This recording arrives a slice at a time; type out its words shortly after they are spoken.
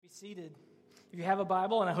seated. If you have a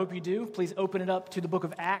Bible, and I hope you do, please open it up to the book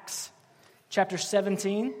of Acts, chapter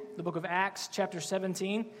 17. The book of Acts, chapter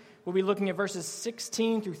 17. We'll be looking at verses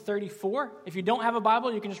 16 through 34. If you don't have a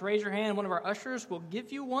Bible, you can just raise your hand. One of our ushers will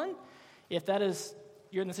give you one. If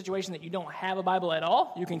you're in the situation that you don't have a Bible at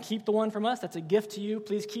all, you can keep the one from us. That's a gift to you.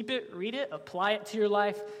 Please keep it, read it, apply it to your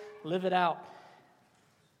life, live it out.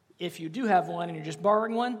 If you do have one and you're just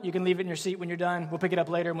borrowing one, you can leave it in your seat when you're done. We'll pick it up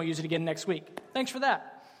later and we'll use it again next week. Thanks for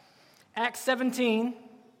that. Acts 17,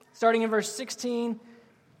 starting in verse 16,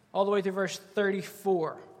 all the way through verse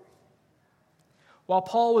 34. While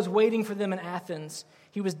Paul was waiting for them in Athens,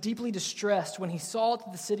 he was deeply distressed when he saw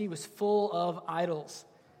that the city was full of idols.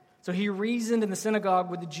 So he reasoned in the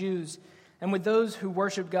synagogue with the Jews and with those who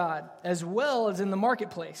worshiped God, as well as in the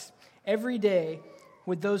marketplace, every day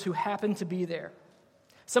with those who happened to be there.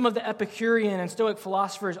 Some of the Epicurean and Stoic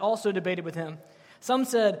philosophers also debated with him. Some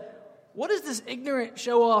said, "What is this ignorant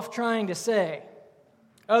show-off trying to say?"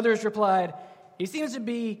 Others replied, "He seems to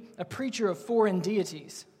be a preacher of foreign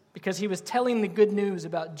deities, because he was telling the good news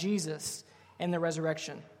about Jesus and the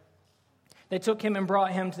resurrection." They took him and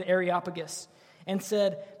brought him to the Areopagus and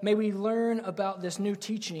said, "May we learn about this new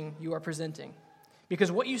teaching you are presenting?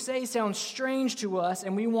 Because what you say sounds strange to us,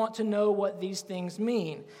 and we want to know what these things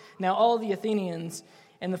mean." Now all the Athenians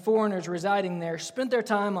and the foreigners residing there spent their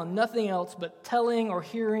time on nothing else but telling or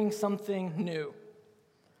hearing something new.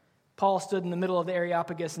 Paul stood in the middle of the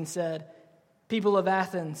Areopagus and said, "People of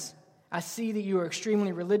Athens, I see that you are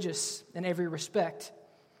extremely religious in every respect.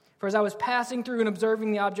 For as I was passing through and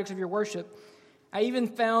observing the objects of your worship, I even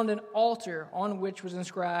found an altar on which was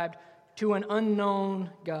inscribed, 'To an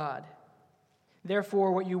unknown God.'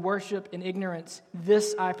 Therefore, what you worship in ignorance,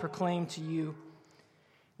 this I proclaim to you.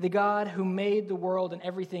 The God who made the world and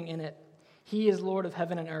everything in it, he is Lord of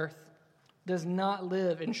heaven and earth, does not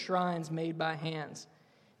live in shrines made by hands.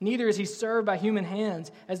 Neither is he served by human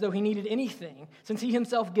hands as though he needed anything, since he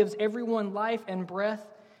himself gives everyone life and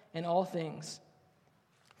breath and all things.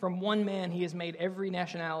 From one man he has made every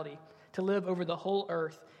nationality to live over the whole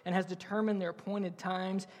earth and has determined their appointed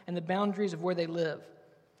times and the boundaries of where they live.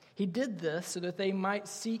 He did this so that they might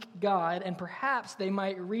seek God and perhaps they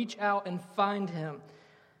might reach out and find him,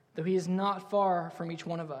 though he is not far from each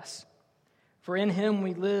one of us. For in him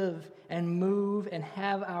we live and move and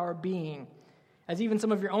have our being, as even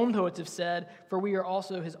some of your own poets have said, for we are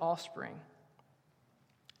also his offspring.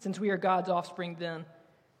 Since we are God's offspring, then,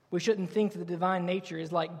 we shouldn't think that the divine nature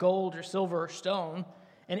is like gold or silver or stone,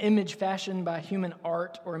 an image fashioned by human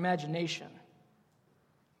art or imagination.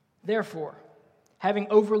 Therefore,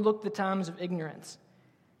 having overlooked the times of ignorance,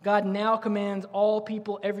 God now commands all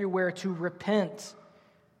people everywhere to repent,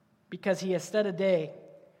 because he has set a day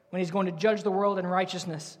when he's going to judge the world in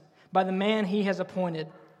righteousness by the man he has appointed.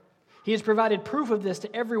 He has provided proof of this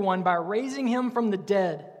to everyone by raising him from the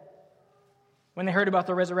dead." When they heard about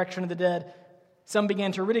the resurrection of the dead, some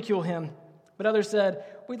began to ridicule him, but others said,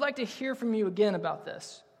 "We'd like to hear from you again about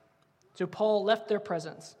this." So Paul left their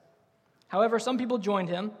presence. However, some people joined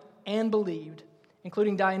him and believed,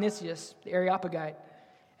 including Dionysius, the Areopagite,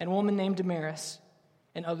 and a woman named Damaris,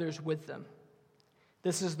 and others with them.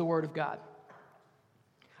 This is the word of God.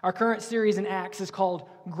 Our current series in Acts is called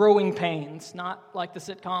Growing Pains, not like the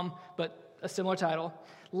sitcom, but a similar title.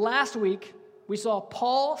 Last week, we saw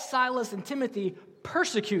Paul, Silas, and Timothy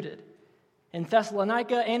persecuted in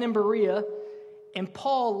Thessalonica and in Berea, and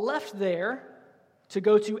Paul left there to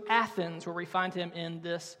go to Athens, where we find him in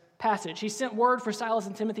this passage. He sent word for Silas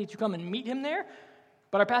and Timothy to come and meet him there,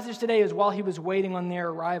 but our passage today is while he was waiting on their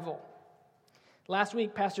arrival. Last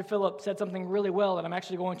week, Pastor Philip said something really well that I'm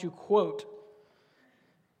actually going to quote.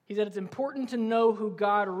 He said, "It's important to know who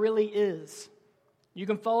God really is. You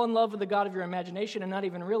can fall in love with the God of your imagination and not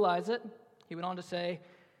even realize it." He went on to say,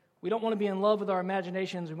 "We don't want to be in love with our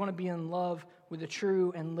imaginations. We want to be in love with the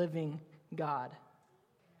true and living God."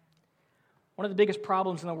 One of the biggest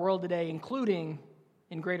problems in the world today, including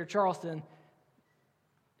in Greater Charleston,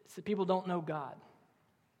 is that people don't know God.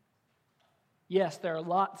 Yes, there are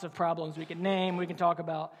lots of problems we can name. We can talk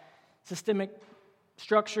about systemic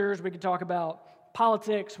structures. We can talk about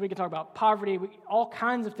politics. We can talk about poverty. All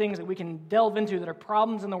kinds of things that we can delve into that are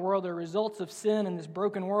problems in the world. They're results of sin in this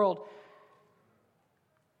broken world.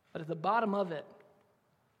 But at the bottom of it,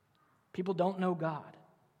 people don't know God.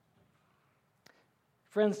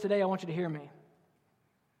 Friends, today I want you to hear me.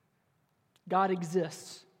 God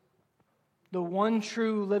exists. The one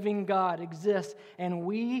true living God exists, and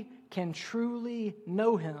we can truly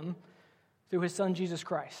know him through his son, Jesus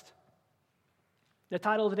Christ. The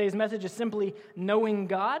title of today's message is simply Knowing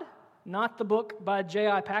God, not the book by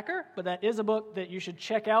J.I. Packer, but that is a book that you should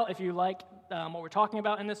check out if you like what we're talking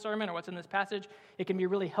about in this sermon or what's in this passage. It can be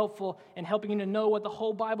really helpful in helping you to know what the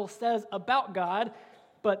whole Bible says about God.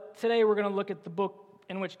 But today we're going to look at the book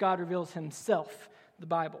in which God reveals himself, the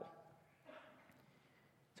Bible.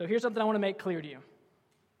 So here's something I want to make clear to you.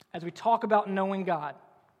 As we talk about knowing God,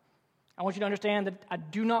 I want you to understand that I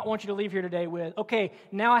do not want you to leave here today with, okay,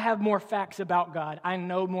 now I have more facts about God. I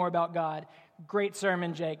know more about God. Great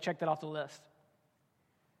sermon, Jake. Check that off the list.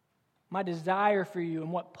 My desire for you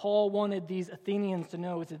and what Paul wanted these Athenians to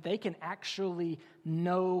know is that they can actually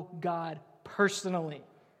know God personally,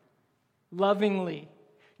 lovingly,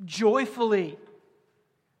 joyfully.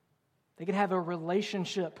 They can have a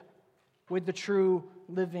relationship with the true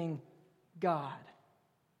living God.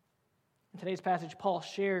 In today's passage, Paul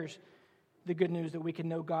shares the good news that we can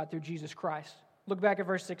know God through Jesus Christ. Look back at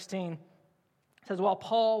verse 16. It says, while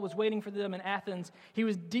Paul was waiting for them in Athens, he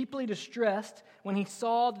was deeply distressed when he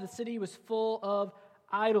saw that the city was full of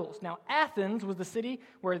idols. Now, Athens was the city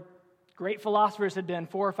where great philosophers had been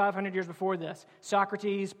 400 or 500 years before this.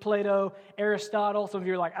 Socrates, Plato, Aristotle. Some of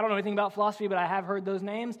you are like, I don't know anything about philosophy, but I have heard those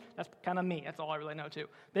names. That's kind of me. That's all I really know, too.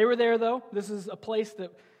 They were there, though. This is a place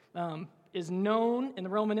that is known in the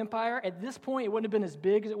Roman Empire. At this point, it wouldn't have been as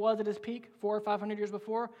big as it was at its peak 400 or 500 years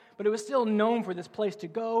before, but it was still known for this place to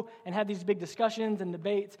go and have these big discussions and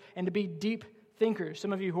debates and to be deep thinkers.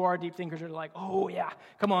 Some of you who are deep thinkers are like, oh yeah,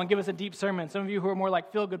 come on, give us a deep sermon. Some of you who are more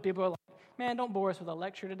like feel-good people are like, man, don't bore us with a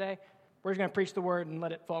lecture today. We're just going to preach the word and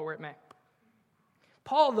let it fall where it may.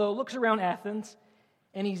 Paul, though, looks around Athens,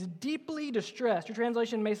 and he's deeply distressed. Your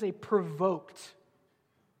translation may say provoked.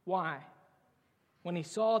 Why? When he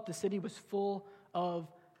saw that the city was full of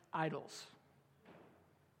idols.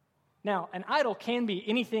 Now, an idol can be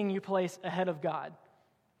anything you place ahead of God.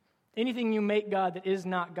 Anything you make God that is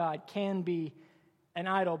not God can be an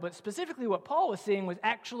idol. But specifically what Paul was seeing was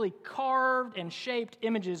actually carved and shaped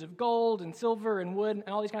images of gold and silver and wood and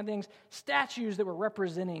all these kind of things, statues that were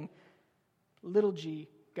representing little g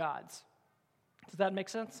gods. Does that make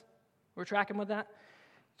sense? We're tracking with that?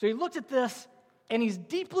 So he looked at this, and he's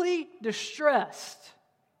deeply distressed.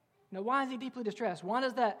 Now, why is he deeply distressed? Why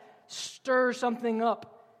does that stir something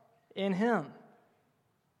up in him?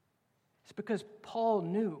 It's because Paul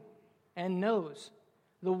knew and knows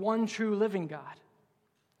the one true living God.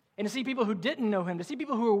 And to see people who didn't know him, to see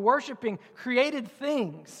people who were worshiping created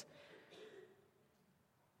things,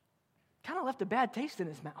 kind of left a bad taste in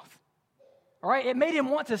his mouth. All right? It made him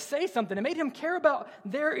want to say something. It made him care about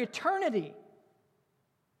their eternity.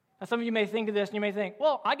 Now, some of you may think of this and you may think,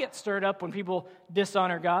 well, I get stirred up when people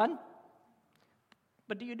dishonor God.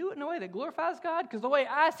 But do you do it in a way that glorifies God? Because the way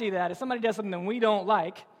I see that is somebody does something we don't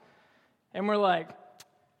like, and we're like,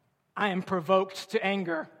 I am provoked to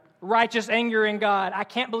anger, righteous anger in God. I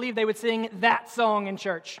can't believe they would sing that song in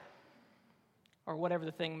church, or whatever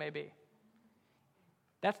the thing may be.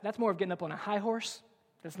 That's more of getting up on a high horse.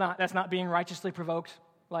 That's not being righteously provoked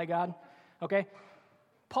like God. Okay?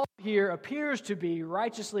 Paul here appears to be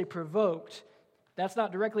righteously provoked. That's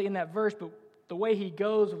not directly in that verse, but the way he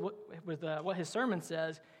goes with what his sermon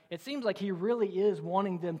says, it seems like he really is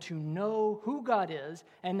wanting them to know who God is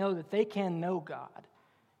and know that they can know God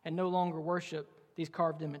and no longer worship these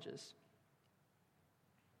carved images.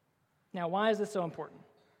 Now, why is this so important?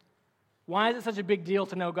 Why is it such a big deal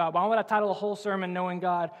to know God? Why would I title a whole sermon, Knowing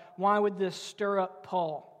God? Why would this stir up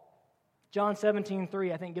Paul? John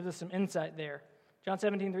 17:3, I think, gives us some insight there. John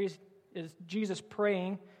 17:3 is Jesus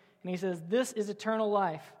praying, and he says, this is eternal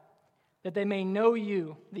life, that they may know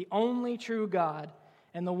you, the only true God,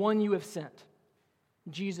 and the one you have sent,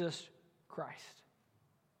 Jesus Christ.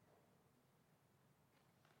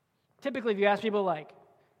 Typically, if you ask people like,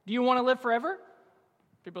 do you want to live forever?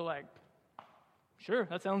 People are like, sure,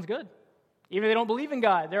 that sounds good. Even if they don't believe in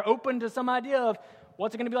God, they're open to some idea of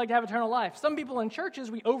what's it going to be like to have eternal life. Some people in churches,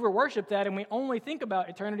 we over-worship that, and we only think about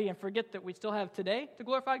eternity and forget that we still have today to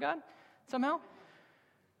glorify God somehow.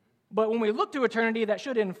 But when we look to eternity, that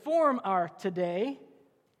should inform our today.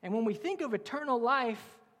 And when we think of eternal life,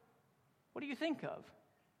 what do you think of?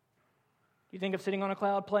 You think of sitting on a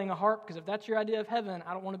cloud playing a harp? Because if that's your idea of heaven,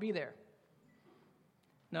 I don't want to be there.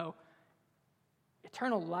 No.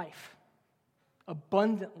 Eternal life,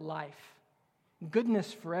 abundant life,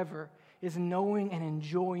 goodness forever is knowing and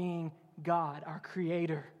enjoying God, our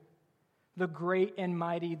Creator, the great and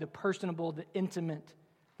mighty, the personable, the intimate,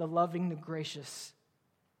 the loving, the gracious.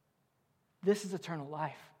 This is eternal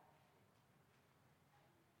life.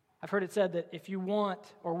 I've heard it said that if you want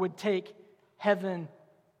or would take heaven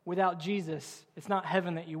without Jesus, it's not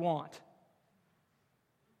heaven that you want.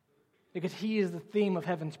 Because He is the theme of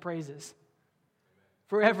heaven's praises.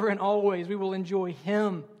 Forever and always we will enjoy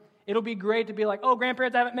Him It'll be great to be like, oh,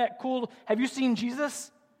 grandparents I haven't met, cool. Have you seen Jesus?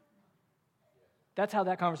 That's how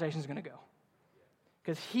that conversation is going to go.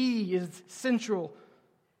 Because he is central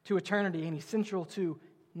to eternity, and he's central to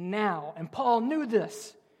now. And Paul knew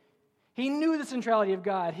this. He knew the centrality of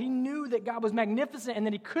God. He knew that God was magnificent and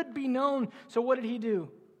that he could be known. So what did he do?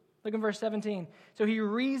 Look in verse 17. So he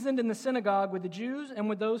reasoned in the synagogue with the Jews and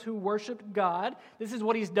with those who worshiped God. This is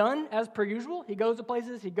what he's done as per usual. He goes to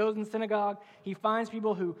places, he goes in the synagogue, he finds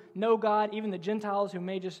people who know God, even the Gentiles who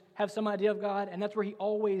may just have some idea of God, and that's where he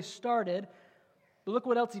always started. But look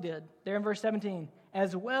what else he did there in verse 17.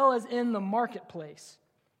 As well as in the marketplace,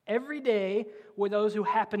 every day were those who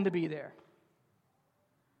happened to be there.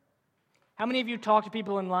 How many of you talk to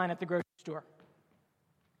people in line at the grocery store?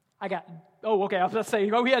 I was about to say,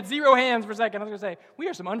 we had 0 hands for a second. I was going to say, we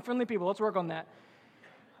are some unfriendly people. Let's work on that.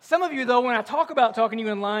 Some of you, though, when I talk about talking to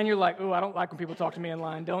you in line, you're like, oh, I don't like when people talk to me in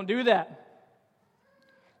line. Don't do that.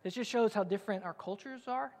 This just shows how different our cultures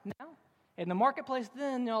are now. In the marketplace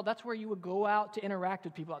then, that's where you would go out to interact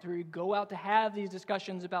with people. That's where you go out to have these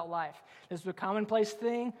discussions about life. This is a commonplace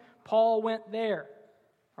thing. Paul went there.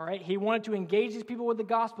 All right, he wanted to engage these people with the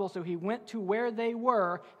gospel, so he went to where they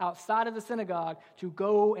were outside of the synagogue to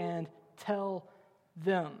go and tell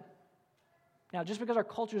them. Now, just because our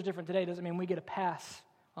culture is different today doesn't mean we get a pass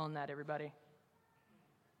on that, everybody.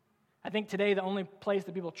 I think today the only place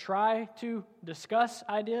that people try to discuss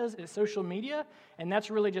ideas is social media, and that's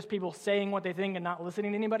really just people saying what they think and not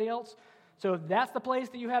listening to anybody else. So if that's the place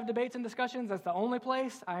that you have debates and discussions, that's the only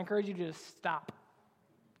place, I encourage you to just stop.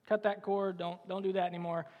 Cut that cord. Don't do that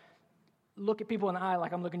anymore. Look at people in the eye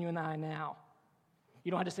like I'm looking you in the eye now.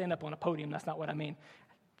 You don't have to stand up on a podium. That's not what I mean.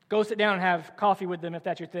 Go sit down and have coffee with them if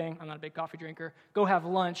that's your thing. I'm not a big coffee drinker. Go have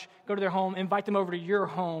lunch. Go to their home. Invite them over to your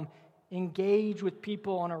home. Engage with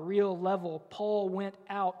people on a real level. Paul went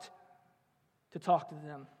out to talk to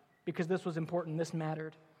them because this was important. This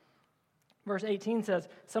mattered. Verse 18 says,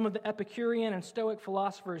 some of the Epicurean and Stoic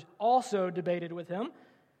philosophers also debated with him.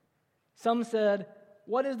 Some said,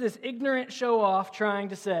 what is this ignorant show-off trying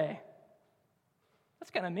to say? That's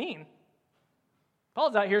kind of mean.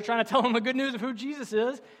 Paul's out here trying to tell them the good news of who Jesus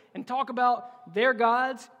is and talk about their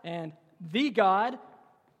gods and the God.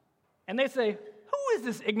 And they say, who is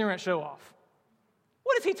this ignorant show-off?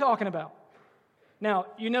 What is he talking about? Now,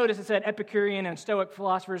 you notice it said Epicurean and Stoic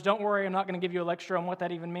philosophers. Don't worry, I'm not going to give you a lecture on what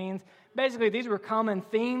that even means. Basically, these were common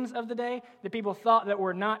themes of the day that people thought that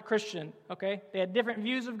were not Christian, okay? They had different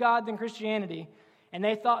views of God than Christianity. And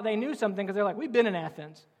they thought they knew something because they're like, we've been in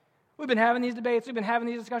Athens. We've been having these debates. We've been having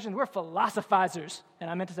these discussions. We're philosophizers. And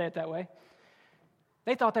I meant to say it that way.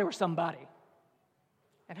 They thought they were somebody.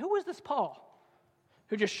 And who was this Paul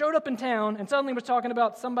who just showed up in town and suddenly was talking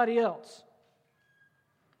about somebody else?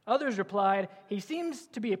 Others replied, he seems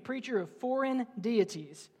to be a preacher of foreign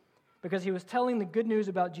deities because he was telling the good news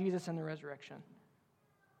about Jesus and the resurrection.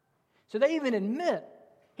 So they even admit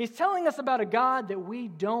he's telling us about a God that we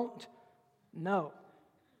don't know.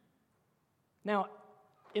 Now,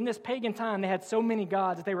 in this pagan time, they had so many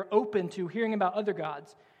gods that they were open to hearing about other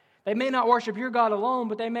gods. They may not worship your God alone,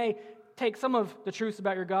 but they may take some of the truths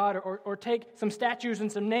about your God or take some statues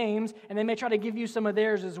and some names, and they may try to give you some of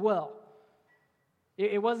theirs as well.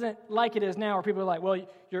 It wasn't like it is now where people are like, well,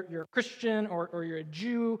 you're a Christian or you're a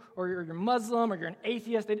Jew or you're Muslim or you're an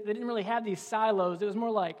atheist. They didn't really have these silos. It was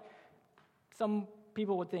more like some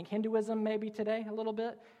people would think Hinduism maybe today a little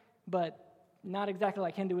bit, but not exactly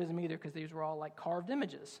like Hinduism either, because these were all like carved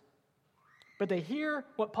images. But they hear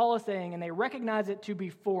what Paul is saying, and they recognize it to be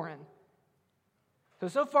foreign.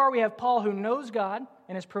 So far we have Paul who knows God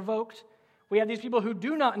and is provoked. We have these people who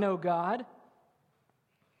do not know God.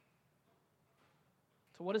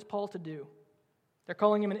 So what is Paul to do? They're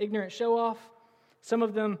calling him an ignorant show-off. Some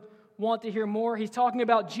of them want to hear more. He's talking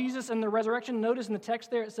about Jesus and the resurrection. Notice in the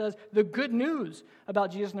text there it says the good news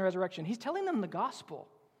about Jesus and the resurrection. He's telling them the gospel.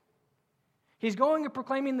 He's going and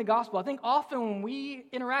proclaiming the gospel. I think often when we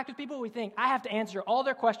interact with people, we think, I have to answer all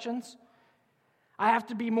their questions. I have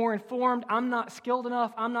to be more informed. I'm not skilled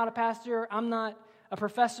enough. I'm not a pastor. I'm not a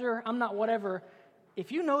professor. I'm not whatever.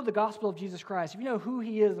 If you know the gospel of Jesus Christ, if you know who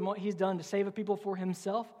he is and what he's done to save a people for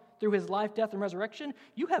himself through his life, death, and resurrection,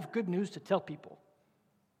 you have good news to tell people.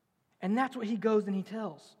 And that's what he goes and he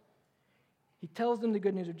tells. He tells them the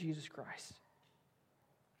good news of Jesus Christ.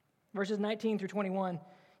 Verses 19 through 21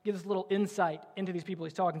 give us a little insight into these people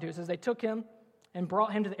he's talking to. It says, they took him and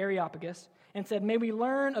brought him to the Areopagus and said, may we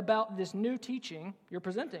learn about this new teaching you're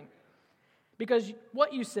presenting? Because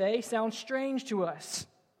what you say sounds strange to us,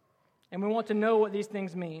 and we want to know what these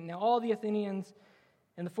things mean. Now, all the Athenians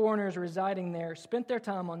and the foreigners residing there spent their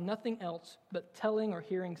time on nothing else but telling or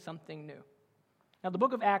hearing something new. Now, the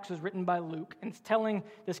book of Acts was written by Luke, and it's telling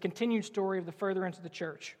this continued story of the furtherance of the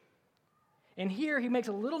church. And here he makes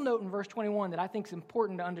a little note in verse 21 that I think is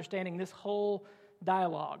important to understanding this whole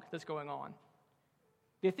dialogue that's going on.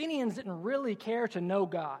 The Athenians didn't really care to know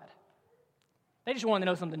God. They just wanted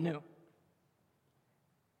to know something new.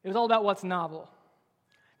 It was all about what's novel.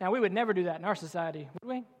 Now, we would never do that in our society, would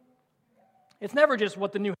we? It's never just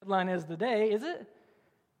what the new headline is today, is it?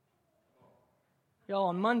 Y'all,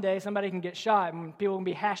 on Monday, somebody can get shot, and people can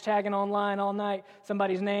be hashtagging online all night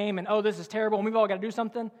somebody's name, and, oh, this is terrible, and we've all got to do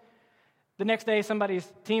something. The next day, somebody's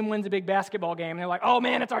team wins a big basketball game, and they're like, oh,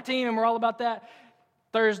 man, it's our team, and we're all about that.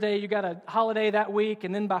 Thursday, you got a holiday that week,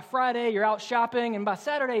 and then by Friday, you're out shopping, and by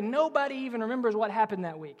Saturday, nobody even remembers what happened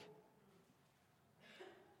that week.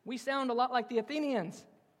 We sound a lot like the Athenians.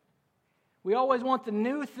 We always want the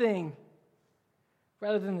new thing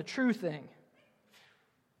rather than the true thing.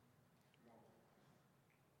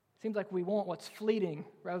 Seems like we want what's fleeting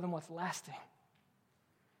rather than what's lasting.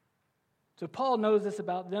 So Paul knows this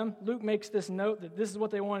about them. Luke makes this note that this is what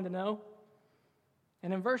they wanted to know.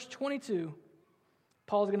 And in verse 22,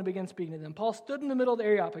 Paul's going to begin speaking to them. Paul stood in the middle of the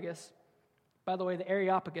Areopagus. By the way, the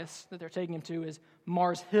Areopagus that they're taking him to is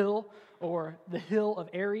Mars Hill, or the hill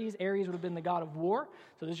of Ares. Ares would have been the god of war.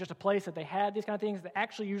 So this is just a place that they had these kind of things. That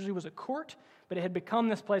actually usually was a court, but it had become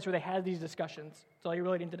this place where they had these discussions. That's all you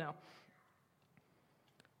really need to know.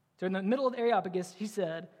 So in the middle of the Areopagus, he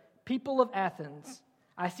said, "People of Athens,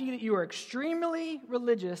 I see that you are extremely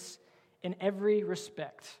religious in every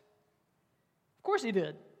respect." Of course he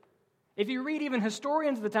did. If you read even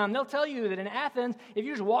historians of the time, they'll tell you that in Athens, if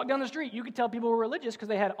you just walk down the street, you could tell people were religious because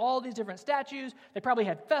they had all these different statues. They probably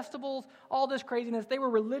had festivals, all this craziness. They were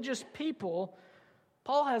religious people.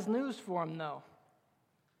 Paul has news for them, though.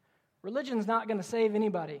 Religion's not going to save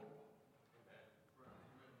anybody.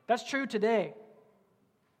 That's true today.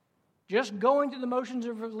 Just going through the motions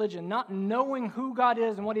of religion, not knowing who God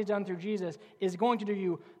is and what He's done through Jesus, is going to do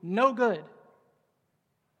you no good.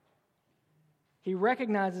 He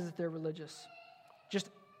recognizes that they're religious, just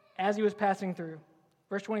as he was passing through.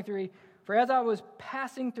 Verse 23, "For as I was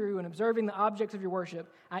passing through and observing the objects of your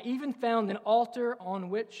worship, I even found an altar on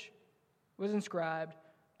which was inscribed,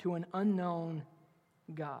 'To an unknown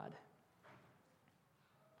God.'"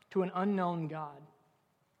 To an unknown God.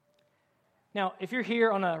 Now, if you're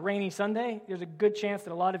here on a rainy Sunday, there's a good chance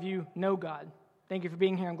that a lot of you know God. Thank you for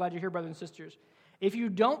being here. I'm glad you're here, brothers and sisters. If you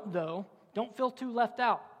don't, though, don't feel too left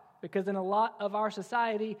out, because in a lot of our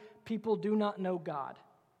society, people do not know God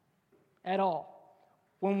at all.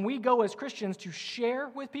 When we go as Christians to share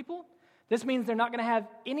with people, this means they're not going to have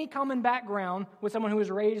any common background with someone who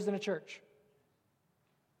was raised in a church.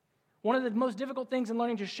 One of the most difficult things in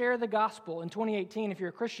learning to share the gospel in 2018, if you're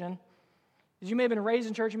a Christian, is you may have been raised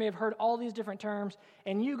in church, you may have heard all these different terms,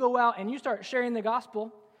 and you go out and you start sharing the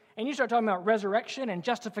gospel, and you start talking about resurrection and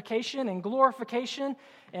justification and glorification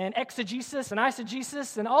and exegesis and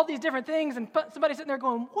eisegesis and all these different things, and somebody's sitting there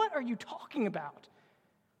going, what are you talking about?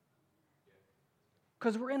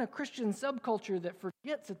 Because we're in a Christian subculture that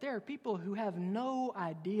forgets that there are people who have no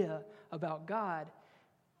idea about God.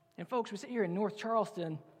 And folks, we sit here in North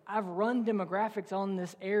Charleston. I've run demographics on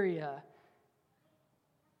this area.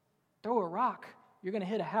 Throw a rock, you're going to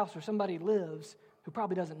hit a house where somebody lives who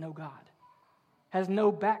probably doesn't know God, has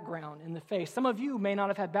no background in the faith. Some of you may not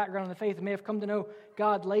have had background in the faith and may have come to know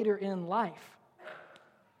God later in life.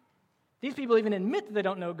 These people even admit that they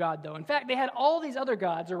don't know God, though. In fact, they had all these other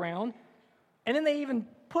gods around, and then they even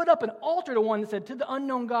put up an altar to one that said, "To the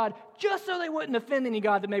unknown God," just so they wouldn't offend any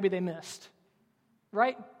God that maybe they missed.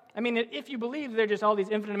 Right? I mean, if you believe there are just all these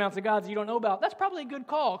infinite amounts of gods that you don't know about, that's probably a good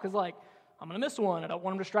call, because, I'm going to miss one. I don't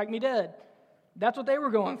want him to strike me dead. That's what they were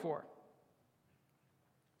going for.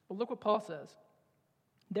 But look what Paul says.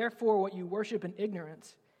 "Therefore, what you worship in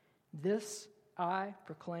ignorance, this I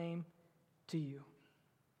proclaim to you."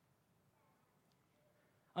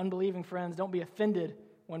 Unbelieving friends, don't be offended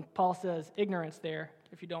when Paul says ignorance there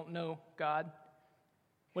if you don't know God.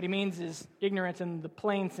 What he means is ignorance in the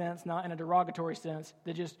plain sense, not in a derogatory sense.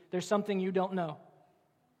 There's something you don't know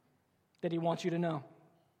that he wants you to know.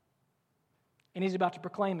 And he's about to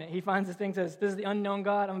proclaim it. He finds this thing, says, "This is the unknown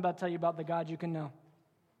God. I'm about to tell you about the God you can know."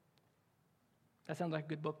 That sounds like a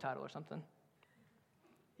good book title or something.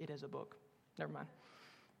 It is a book. Never mind.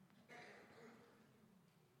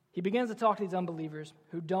 He begins to talk to these unbelievers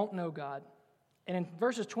who don't know God. And in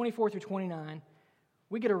verses 24 through 29,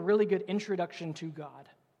 we get a really good introduction to God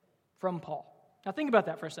from Paul. Now think about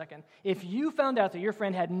that for a second. If you found out that your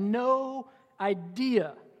friend had no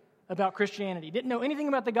idea about Christianity, didn't know anything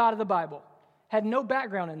about the God of the Bible, had no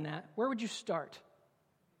background in that, where would you start?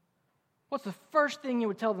 What's the first thing you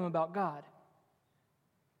would tell them about God?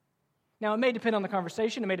 Now, it may depend on the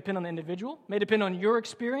conversation. It may depend on the individual. It may depend on your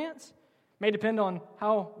experience. It may depend on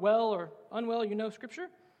how well or unwell you know Scripture.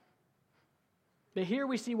 But here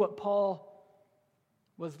we see what Paul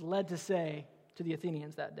was led to say to the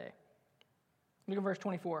Athenians that day. Look at verse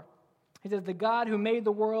 24. He says, "The God who made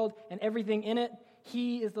the world and everything in it,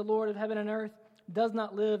 he is the Lord of heaven and earth, does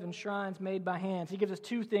not live in shrines made by hands." He gives us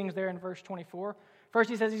two things there in verse 24.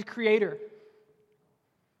 First, he says he's creator.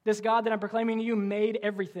 This God that I'm proclaiming to you made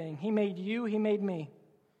everything. He made you, he made me.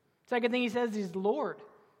 Second thing he says, he's Lord.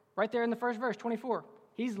 Right there in the first verse, 24.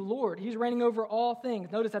 He's Lord. He's reigning over all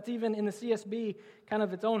things. Notice that's even in the CSB, kind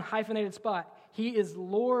of its own hyphenated spot. He is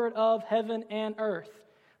Lord of heaven and earth.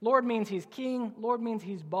 Lord means he's king. Lord means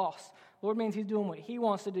he's boss. Lord means he's doing what he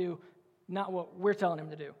wants to do, not what we're telling him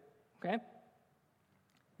to do. Okay?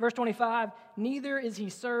 Verse 25, "Neither is he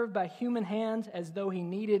served by human hands as though he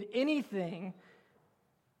needed anything,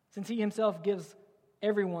 since he himself gives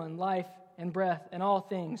everyone life and breath and all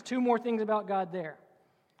things." Two more things about God there.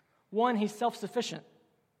 One, he's self-sufficient.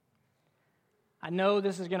 I know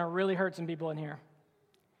this is going to really hurt some people in here.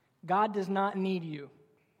 God does not need you.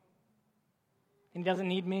 And he doesn't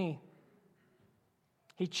need me.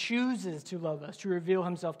 He chooses to love us, to reveal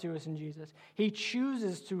himself to us in Jesus. He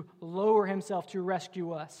chooses to lower himself to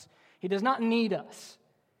rescue us. He does not need us.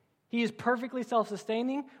 He is perfectly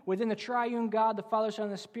self-sustaining. Within the triune God, the Father, Son,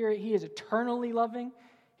 and the Spirit, he is eternally loving.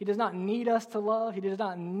 He does not need us to love. He does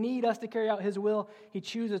not need us to carry out his will. He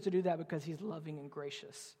chooses to do that because he's loving and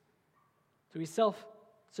gracious. So he's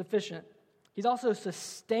self-sufficient. He's also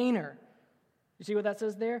sustainer. You see what that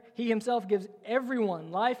says there? He himself gives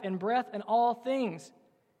everyone life and breath and all things.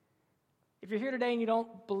 If you're here today and you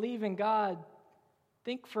don't believe in God,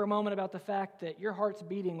 think for a moment about the fact that your heart's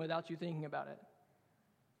beating without you thinking about it.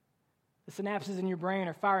 The synapses in your brain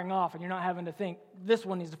are firing off, and you're not having to think, this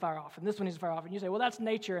one needs to fire off, and this one needs to fire off. And you say, well, that's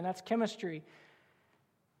nature, and that's chemistry.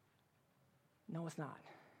 No, it's not.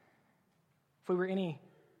 If we were any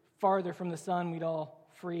farther from the sun, we'd all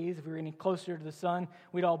freeze. If we were any closer to the sun,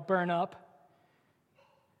 we'd all burn up.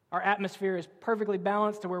 Our atmosphere is perfectly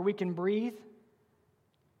balanced to where we can breathe.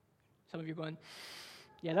 Some of you are going,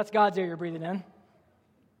 yeah, that's God's air you're breathing in.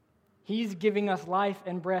 He's giving us life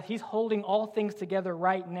and breath. He's holding all things together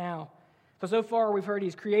right now. So far we've heard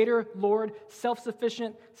he's creator, Lord,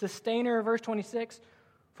 self-sufficient, sustainer, verse 26.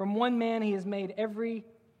 From one man he has made every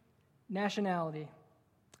nationality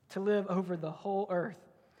to live over the whole earth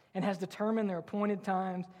and has determined their appointed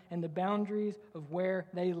times and the boundaries of where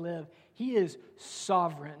they live. He is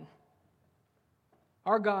sovereign.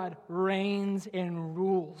 Our God reigns and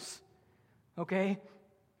rules, okay?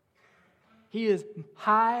 He is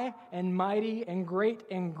high and mighty and great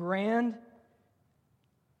and grand.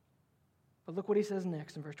 But look what he says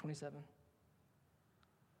next in verse 27.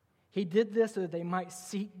 He did this so that they might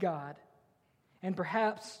seek God, and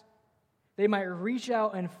perhaps they might reach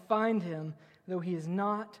out and find him, though he is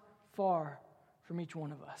not far from each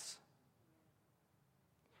one of us.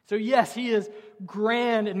 So yes, he is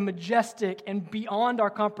grand and majestic and beyond our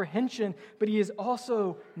comprehension, but he is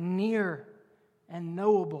also near and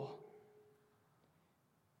knowable.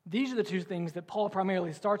 These are the two things that Paul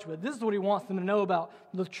primarily starts with. This is what he wants them to know about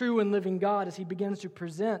the true and living God as he begins to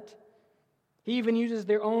present. He even uses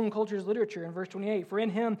their own culture's literature in verse 28. For in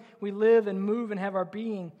him we live and move and have our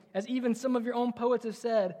being, as even some of your own poets have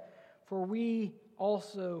said, for we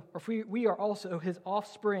are also his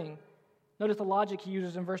offspring. Notice the logic he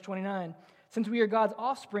uses in verse 29. Since we are God's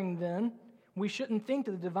offspring, then, we shouldn't think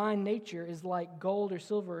that the divine nature is like gold or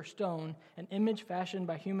silver or stone, an image fashioned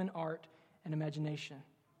by human art and imagination.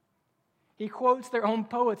 He quotes their own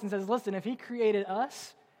poets and says, listen, if he created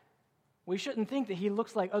us, we shouldn't think that he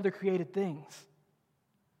looks like other created things.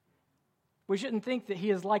 We shouldn't think that he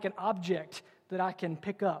is like an object that I can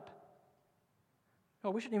pick up. No,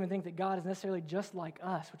 we shouldn't even think that God is necessarily just like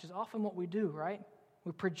us, which is often what we do, right?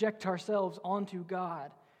 We project ourselves onto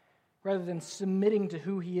God rather than submitting to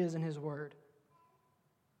who he is in his word.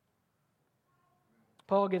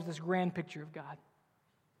 Paul gives this grand picture of God,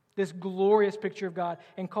 this glorious picture of God,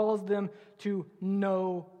 and calls them to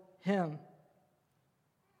know him.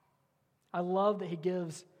 I love that he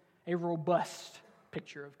gives a robust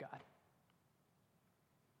picture of God.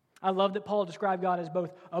 I love that Paul described God as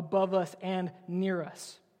both above us and near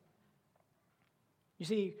us. You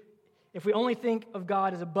see, if we only think of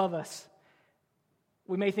God as above us,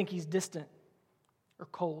 we may think he's distant or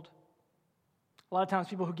cold. A lot of times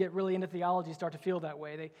people who get really into theology start to feel that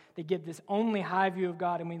way. They get this only high view of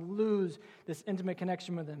God, and we lose this intimate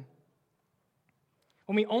connection with him.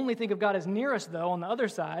 When we only think of God as near us, though, on the other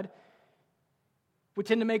side, we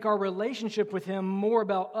tend to make our relationship with him more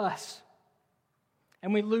about us.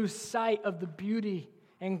 And we lose sight of the beauty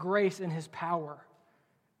and grace in his power.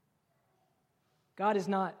 God is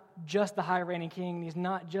not just the high reigning king. He's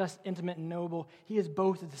not just intimate and noble. He is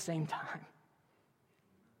both at the same time.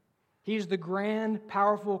 He is the grand,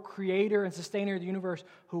 powerful creator and sustainer of the universe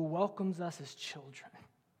who welcomes us as children.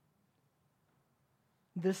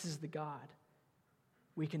 This is the God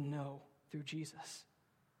we can know through Jesus.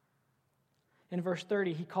 In verse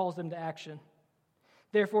 30, he calls them to action.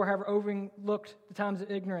 Therefore, having overlooked the times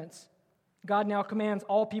of ignorance, God now commands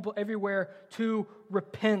all people everywhere to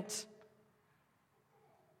repent.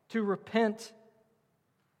 To repent.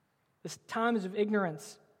 This times of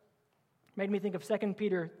ignorance made me think of 2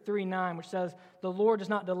 Peter 3:9, which says, "The Lord does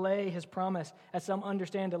not delay his promise, as some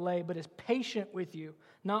understand delay, but is patient with you,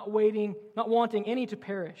 not wanting any to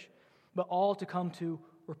perish, but all to come to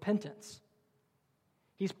repentance."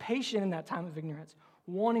 He's patient in that time of ignorance,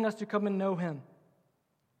 wanting us to come and know him.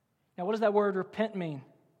 Now, what does that word repent mean?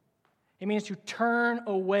 It means to turn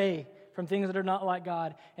away from things that are not like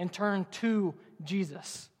God and turn to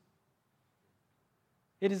Jesus.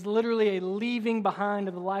 It is literally a leaving behind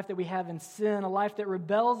of the life that we have in sin, a life that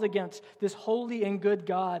rebels against this holy and good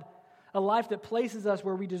God, a life that places us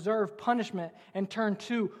where we deserve punishment and turn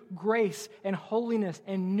to grace and holiness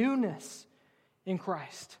and newness in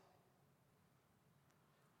Christ.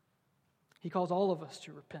 He calls all of us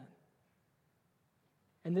to repent.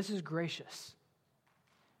 And this is gracious.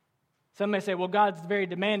 Some may say, well, God's very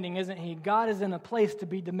demanding, isn't he? God is in a place to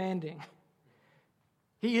be demanding.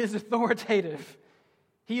 He is authoritative.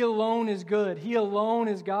 He alone is good. He alone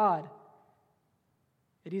is God.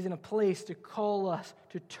 That he's in a place to call us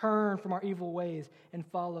to turn from our evil ways and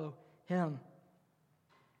follow him.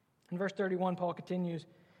 In verse 31, Paul continues,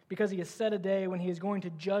 because he has set a day when he is going to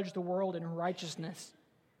judge the world in righteousness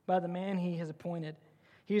by the man he has appointed.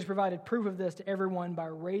 He has provided proof of this to everyone by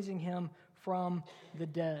raising him from the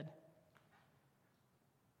dead.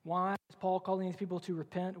 Why is Paul calling these people to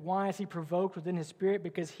repent? Why is he provoked within his spirit?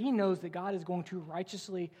 Because he knows that God is going to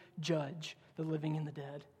righteously judge the living and the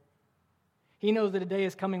dead. He knows that a day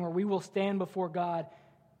is coming where we will stand before God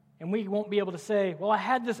and we won't be able to say, well, I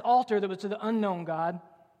had this altar that was to the unknown God.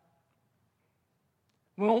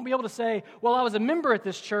 We won't be able to say, well, I was a member at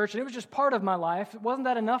this church and it was just part of my life. Wasn't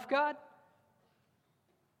that enough, God?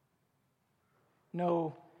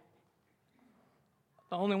 No.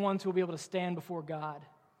 The only ones who will be able to stand before God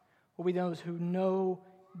will be those who know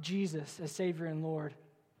Jesus as Savior and Lord.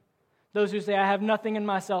 Those who say, I have nothing in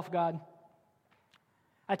myself, God.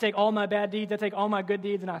 I take all my bad deeds, I take all my good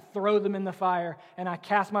deeds, and I throw them in the fire, and I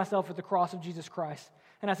cast myself at the cross of Jesus Christ.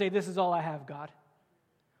 And I say, this is all I have, God.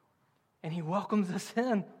 And he welcomes us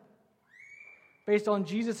in based on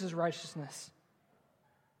Jesus' righteousness.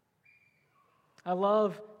 I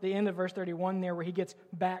love the end of verse 31 there where he gets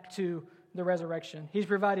back to the resurrection. He's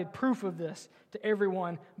provided proof of this to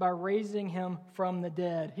everyone by raising him from the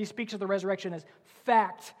dead. He speaks of the resurrection as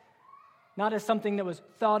fact, not as something that was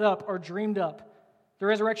thought up or dreamed up. The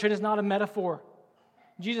resurrection is not a metaphor.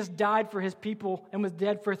 Jesus died for his people and was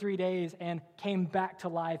dead for 3 days and came back to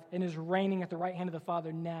life and is reigning at the right hand of the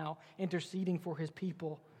Father now, interceding for his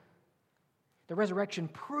people. The resurrection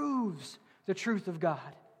proves the truth of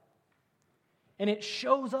God. And it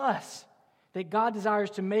shows us that God desires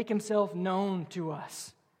to make himself known to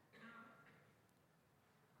us.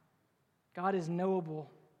 God is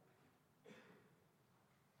knowable.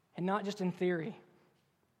 And not just in theory.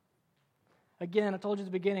 Again, I told you at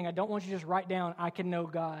the beginning, I don't want you to just write down, I can know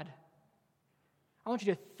God. I want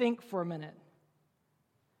you to think for a minute.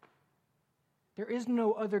 There is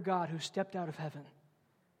no other God who stepped out of heaven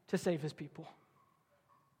to save his people.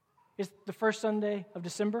 It's the first Sunday of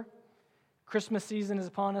December. Christmas season is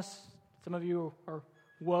upon us. Some of you are,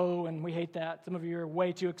 whoa, and we hate that. Some of you are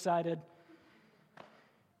way too excited.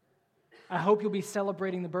 I hope you'll be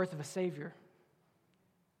celebrating the birth of a Savior.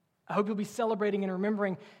 I hope you'll be celebrating and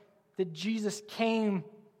remembering that Jesus came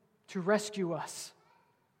to rescue us,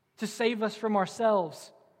 to save us from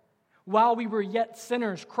ourselves. While we were yet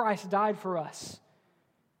sinners, Christ died for us.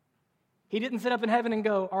 He didn't sit up in heaven and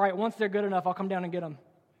go, all right, once they're good enough, I'll come down and get them.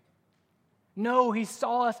 No, he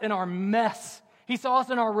saw us in our mess. He saw us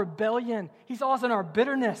in our rebellion. He saw us in our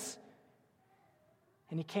bitterness.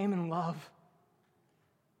 And he came in love.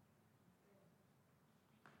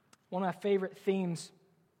 One of my favorite themes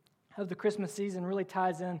of the Christmas season really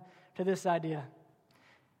ties in to this idea.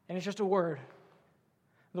 And it's just a word.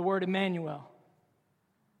 The word Emmanuel.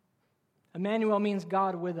 Emmanuel means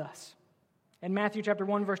God with us. In Matthew chapter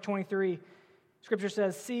 1, verse 23, Scripture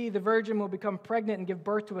says, see, the virgin will become pregnant and give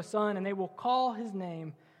birth to a son, and they will call his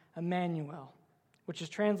name Emmanuel, which is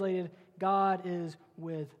translated, God is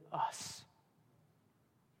with us.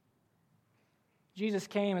 Jesus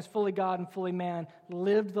came as fully God and fully man,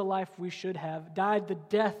 lived the life we should have, died the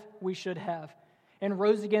death we should have, and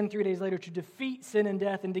rose again 3 days later to defeat sin and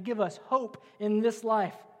death and to give us hope in this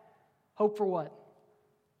life. Hope for what?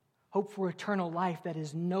 Hope for eternal life that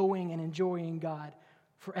is knowing and enjoying God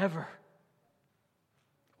forever.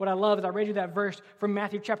 What I love is I read you that verse from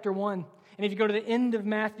Matthew chapter 1. And if you go to the end of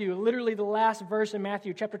Matthew, literally the last verse in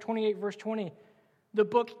Matthew, chapter 28, verse 20, the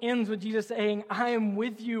book ends with Jesus saying, I am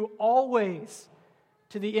with you always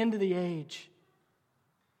to the end of the age.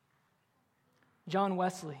 John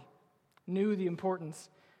Wesley knew the importance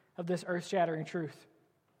of this earth-shattering truth.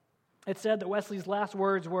 It said that Wesley's last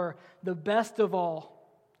words were, the best of all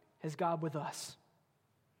is God with us.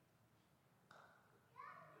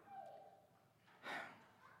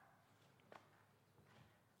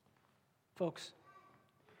 Folks,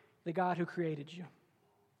 the God who created you,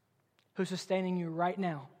 who's sustaining you right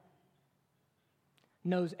now,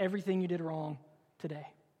 knows everything you did wrong today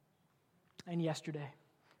and yesterday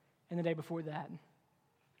and the day before that.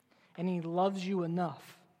 And He loves you enough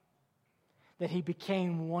that He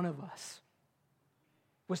became one of us,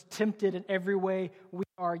 was tempted in every way we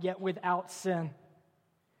are, yet without sin,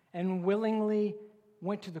 and willingly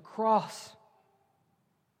went to the cross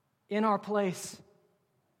in our place.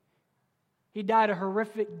 He died a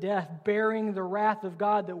horrific death, bearing the wrath of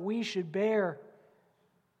God that we should bear,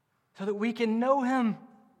 so that we can know Him,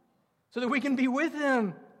 so that we can be with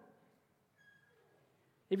Him.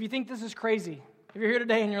 If you think this is crazy, if you're here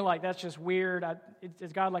today and you're like, that's just weird,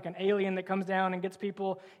 is God like an alien that comes down and gets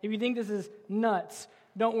people? If you think this is nuts,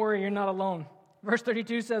 don't worry, you're not alone. Verse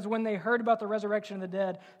 32 says, when they heard about the resurrection of the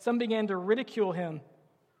dead, some began to ridicule Him.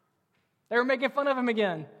 They were making fun of Him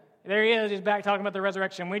again. There He is, He's back talking about the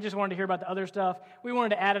resurrection. We just wanted to hear about the other stuff. We wanted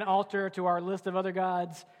to add an altar to our list of other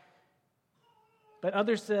gods. But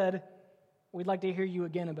others said, we'd like to hear you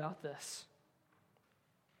again about this.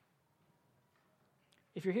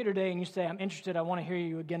 If you're here today and you say, I'm interested, I want to hear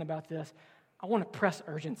you again about this, I want to press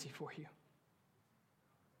urgency for you.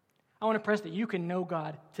 I want to press that you can know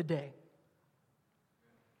God today,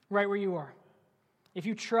 right where you are. If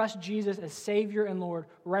you trust Jesus as Savior and Lord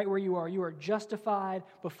right where you are justified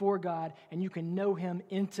before God and you can know Him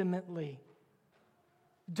intimately.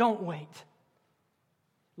 Don't wait.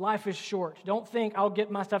 Life is short. Don't think I'll get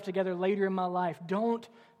my stuff together later in my life. Don't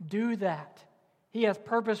do that. He has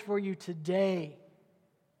purpose for you today.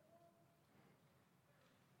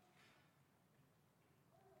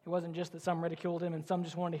 It wasn't just that some ridiculed Him and some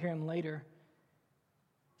just wanted to hear Him later.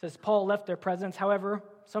 It says Paul left their presence. However,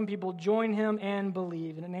 some people joined him and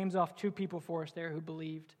believed. And it names off 2 people for us there who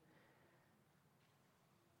believed.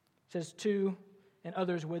 It says 2 and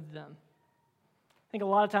others with them. I think a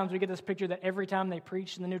lot of times we get this picture that every time they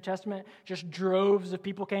preached in the New Testament, just droves of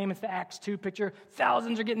people came. It's the Acts 2 picture.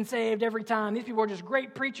 Thousands are getting saved every time. These people are just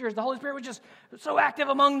great preachers. The Holy Spirit was just so active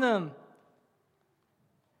among them.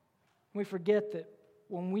 We forget that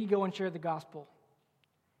when we go and share the gospel,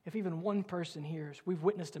 if even one person hears, we've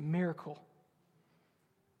witnessed a miracle.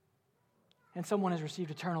 And someone has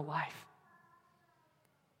received eternal life.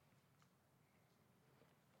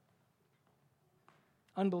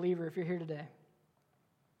 Unbeliever, if you're here today,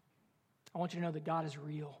 I want you to know that God is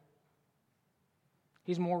real.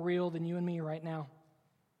 He's more real than you and me right now.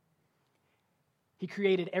 He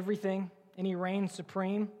created everything, and He reigns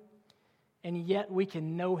supreme, and yet we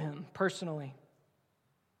can know Him personally.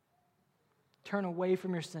 Turn away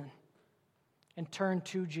from your sin and turn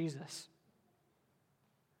to Jesus.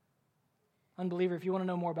 Unbeliever, if you want to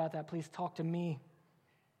know more about that, please talk to me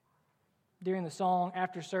during the song,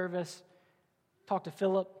 after service. Talk to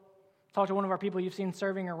Philip. Talk to one of our people you've seen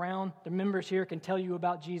serving around. The members here can tell you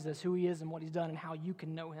about Jesus, who He is and what He's done and how you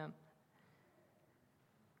can know Him.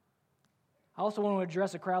 I also want to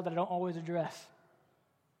address a crowd that I don't always address.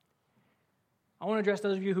 I want to address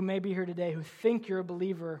those of you who may be here today who think you're a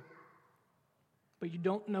believer, but you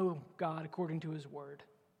don't know God according to His Word.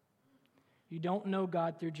 You don't know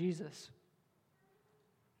God through Jesus.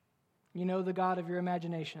 You know the God of your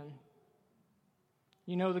imagination.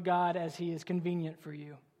 You know the God as He is convenient for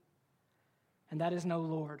you. And that is no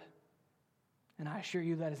Lord. And I assure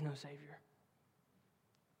you that is no Savior.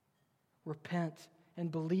 Repent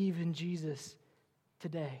and believe in Jesus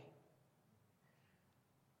today.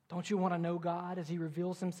 Don't you want to know God as He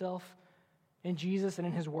reveals Himself in Jesus and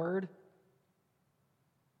in His Word?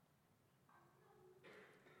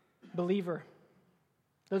 Believer,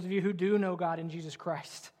 those of you who do know God in Jesus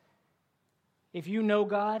Christ, if you know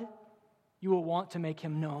God, you will want to make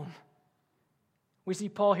Him known. We see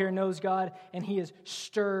Paul here knows God, and he is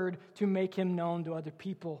stirred to make Him known to other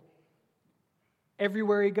people.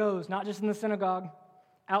 Everywhere he goes, not just in the synagogue,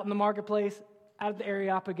 out in the marketplace, out of the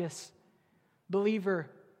Areopagus. Believer,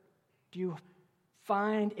 do you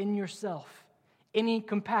find in yourself any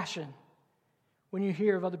compassion when you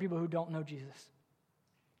hear of other people who don't know Jesus?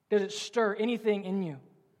 Does it stir anything in you?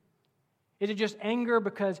 Is it just anger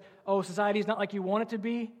because, society is not like you want it to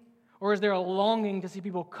be? Or is there a longing to see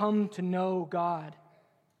people come to know God?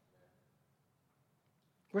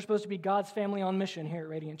 We're supposed to be God's family on mission here at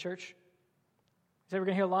Radiant Church. So we're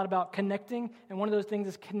going to hear a lot about connecting, and one of those things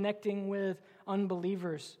is connecting with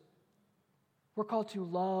unbelievers. We're called to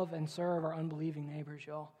love and serve our unbelieving neighbors,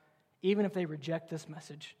 y'all, even if they reject this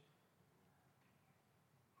message.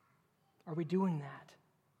 Are we doing that?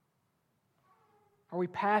 Are we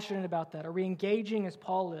passionate about that? Are we engaging as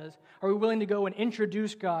Paul is? Are we willing to go and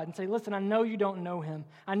introduce God and say, listen, I know you don't know him.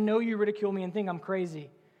 I know you ridicule me and think I'm crazy,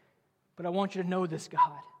 but I want you to know this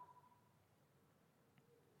God.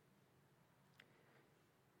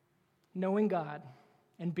 Knowing God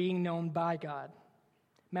and being known by God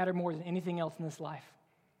matter more than anything else in this life.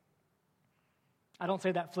 I don't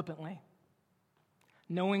say that flippantly.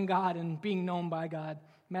 Knowing God and being known by God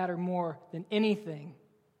matter more than anything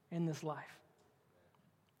in this life.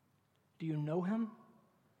 Do you know him?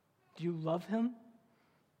 Do you love him?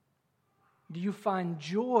 Do you find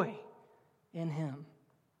joy in him?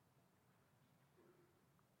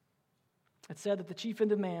 It's said that the chief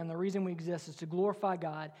end of man, the reason we exist, is to glorify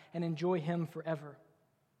God and enjoy him forever.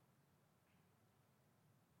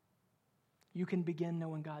 You can begin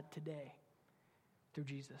knowing God today through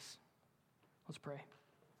Jesus. Let's pray.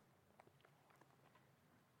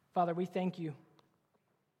 Father, we thank you